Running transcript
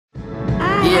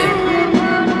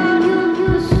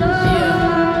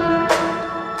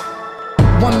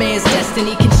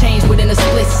destiny can change within a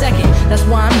split second. That's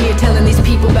why I'm here telling these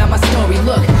people about my story.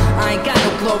 Look, I ain't got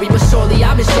no glory, but surely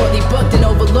I've been shortly booked and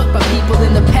overlooked by people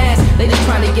in the past. They just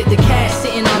trying to get the cash.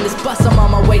 Sitting on this bus, I'm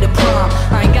on my way to prom.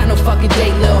 I ain't got no fucking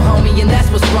date, little homie, and that's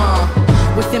what's wrong.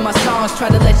 Within my songs, try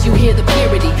to let you hear the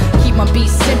purity. Keep my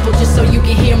beats simple just so you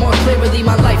can hear more clearly.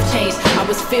 My life changed. I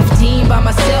was 15 by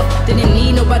myself, didn't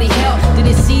need nobody help.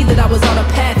 Didn't see that I was on a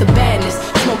path of badness.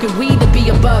 Smoking weed to be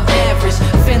above average,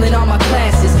 failing all my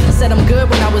classes. Said I'm good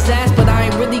when I was asked, but I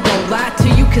ain't really gon' lie to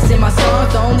you. Cause in my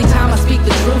songs, the only time I speak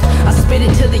the truth, I spit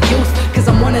it to the youth. Cause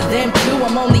I'm one of them too,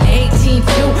 I'm only 18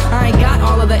 too. I ain't got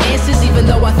all of the answers, even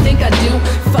though I think I do.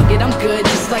 Fuck it, I'm good,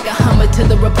 just like a Hummer to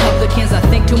the Republicans. I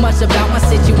think too much about my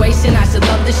situation, I should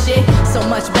love this shit. So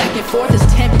much back and forth is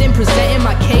tempting, presenting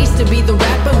my case to be the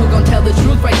rapper who gon' tell the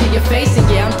truth right to your face. And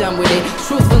yeah, I'm done with it,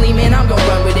 truthfully man, I'm gon'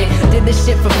 run with it. Did this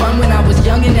shit for fun when I was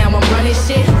young and now I'm running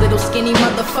shit. Little skinny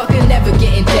motherfucker, never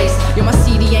getting dates. Yo, my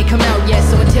CD ain't come out yet,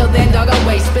 so until then, dog, I'll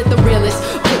wait. Spit the realest,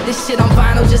 put this shit on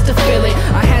vinyl just to feel it.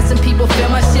 I had some people feel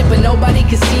my shit, but nobody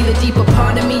could see the deeper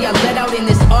part of me I let out in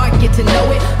this art, get to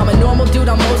know it. I'm a normal dude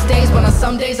on most days, but on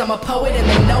some days I'm a poet and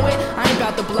they know it. I ain't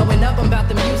about the blowing up, I'm about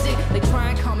the music. They try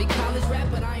and call me college